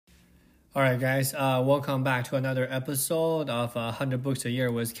All right, guys, welcome back to another episode of 100 Books a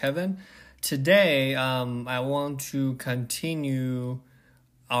Year with Kevin. Today, I want to continue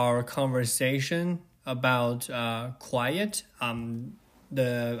our conversation about quiet,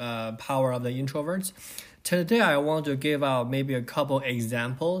 the power of the introverts. Today, I want to give out maybe a couple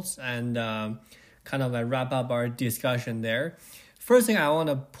examples and kind of wrap up our discussion there. First thing I want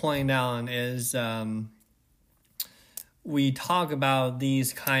to point out is we talk about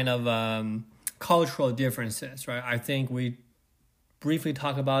these kind of cultural differences, right? I think we briefly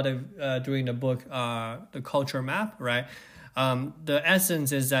talk about it during the book, The Culture Map, right? The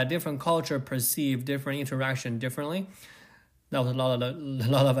essence is that different culture perceive different interaction differently. That was a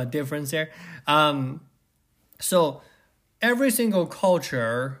lot of a difference there. So every single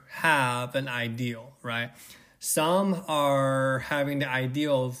culture have an ideal, right? Some are having the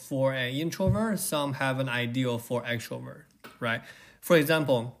ideal for an introvert, some have an ideal for extrovert, right? For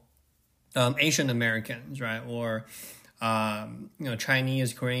example, Asian Americans, right? Or,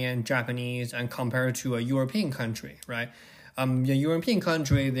 Chinese, Korean, Japanese, and compared to a European country, right? The European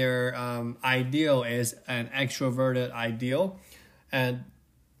country, their ideal is an extroverted ideal. And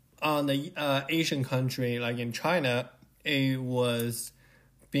on the Asian country, like in China, it was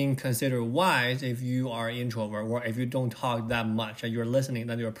being considered wise if you are introvert or if you don't talk that much, you're listening,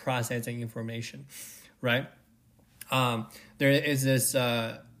 that you're processing information, right? There is this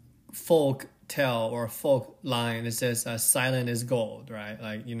folk tale or folk line that says silent is gold,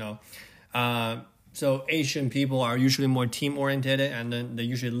 right? So Asian people are usually more team oriented and then they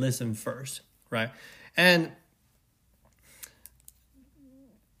usually listen first, right? And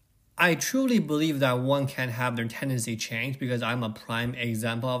I truly believe that one can have their tendency change because I'm a prime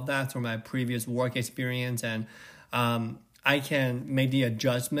example of that through my previous work experience, and I can make the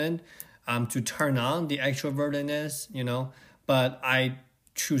adjustment to turn on the extrovertedness, but I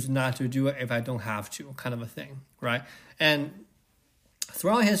choose not to do it if I don't have to, kind of a thing, right? And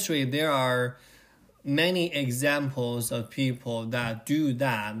throughout history, there are many examples of people that do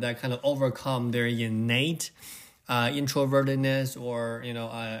that kind of overcome their innate introvertedness or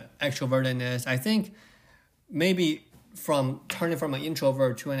extrovertedness. I think maybe from turning from an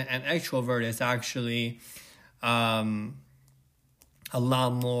introvert to an extrovert is actually a lot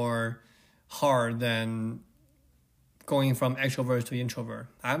more hard than going from extrovert to introvert.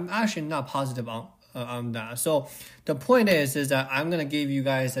 I'm actually not positive on that. So the point is that I'm gonna give you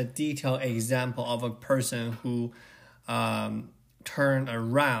guys a detailed example of a person who turned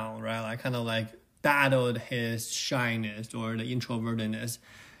around, right? Like kind of like battled his shyness or the introvertedness.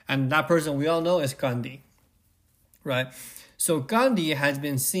 And that person we all know is Gandhi, right? So Gandhi has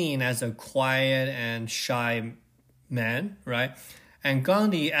been seen as a quiet and shy man, right? And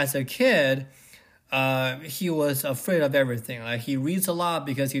Gandhi as a kid, he was afraid of everything. Like he reads a lot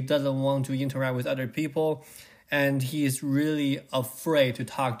because he doesn't want to interact with other people. And he is really afraid to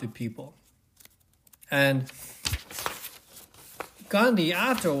talk to people. And Gandhi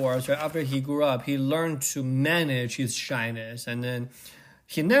afterwards, right, after he grew up, he learned to manage his shyness. And then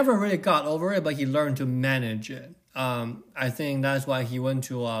he never really got over it, but he learned to manage it. I think that's why he went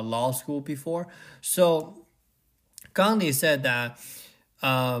to law school before. So Gandhi said that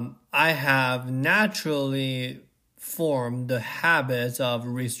I have naturally formed the habits of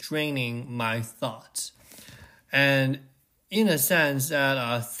restraining my thoughts. And in a sense that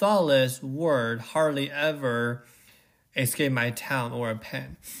a thoughtless word hardly ever escape my tongue or a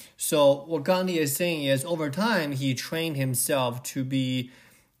pen. So what Gandhi is saying is over time, he trained himself to be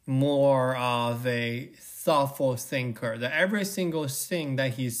more of a thoughtful thinker. That every single thing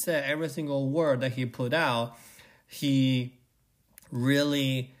that he said, every single word that he put out, he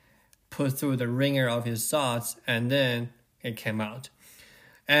really put through the ringer of his thoughts and then it came out.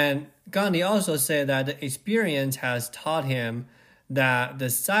 And Gandhi also said that the experience has taught him that the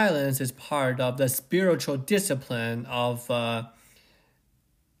silence is part of the spiritual discipline of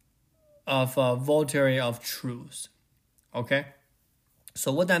Voltaire of truth. Okay?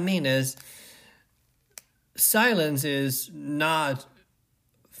 So what that means is silence is not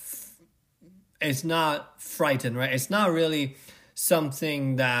frightened, right? It's not really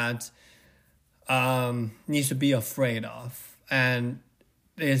something that needs to be afraid of. And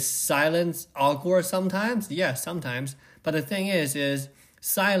is silence awkward sometimes? Yes, sometimes. But the thing is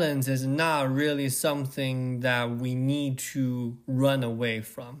silence is not really something that we need to run away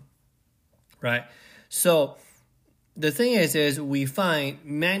from, right? So the thing is we find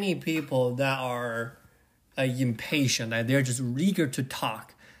many people that are impatient, like they're just eager to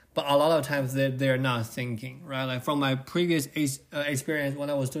talk, but a lot of times they're not thinking, right? Like from my previous experience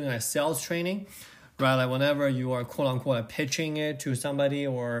when I was doing sales training, right? Like whenever you are quote unquote pitching it to somebody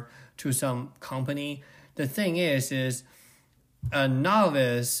or to some company, the thing is a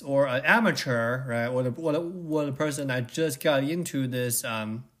novice or an amateur, right, or the person that just got into this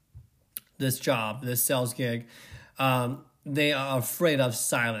this job, this sales gig, they are afraid of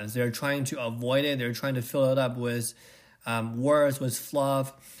silence. They're trying to avoid it. They're trying to fill it up with words, with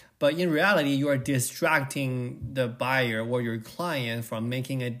fluff. But in reality, you are distracting the buyer or your client from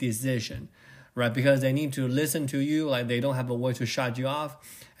making a decision, right? Because they need to listen to you, like they don't have a way to shut you off.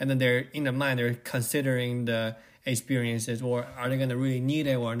 And then they're in the mind, they're considering the experiences, or are they going to really need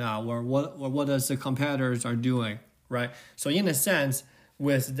it or not? Or what does the competitors are doing, right? So in a sense,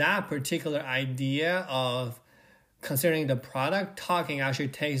 with that particular idea of considering the product, talking actually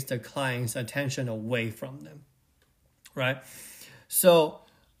takes the client's attention away from them, right? So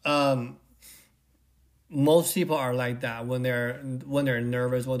most people are like that when they're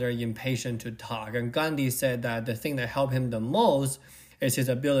nervous, when they're impatient to talk. And Gandhi said that the thing that helped him the most is his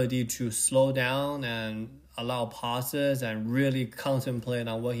ability to slow down and allow pauses and really contemplate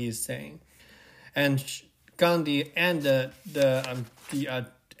on what he's saying. And Gandhi and the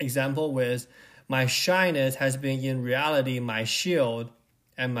example with, my shyness has been in reality my shield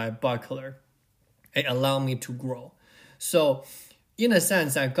and my buckler. It allowed me to grow. So in a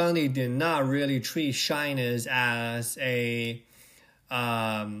sense, that Gandhi did not really treat shyness as a,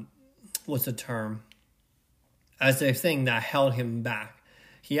 what's the term? As a thing that held him back.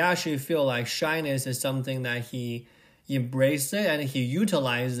 He actually feel like shyness is something that he embraced it and he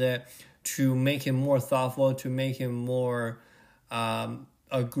utilized it to make him more thoughtful, to make him more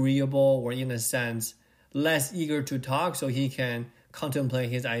agreeable, or in a sense, less eager to talk, so he can contemplate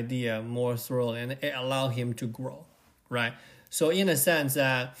his idea more thoroughly, and it allow him to grow, right? So in a sense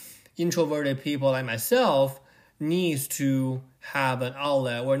that introverted people like myself needs to have an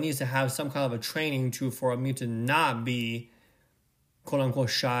outlet, or needs to have some kind of a training for me to not be quote unquote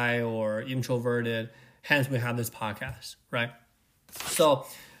shy or introverted. Hence we have this podcast, right? So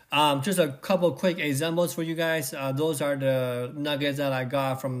just a couple quick examples for you guys. Those are the nuggets that I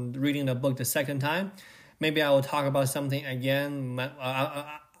got from reading the book the second time. Maybe I will talk about something again when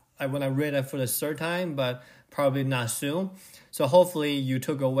I read it for the third time, but probably not soon. So hopefully you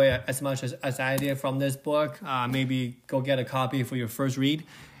took away as much as I did from this book. Maybe go get a copy for your first read,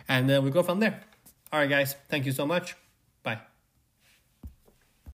 and then we go from there. All right, guys. Thank you so much.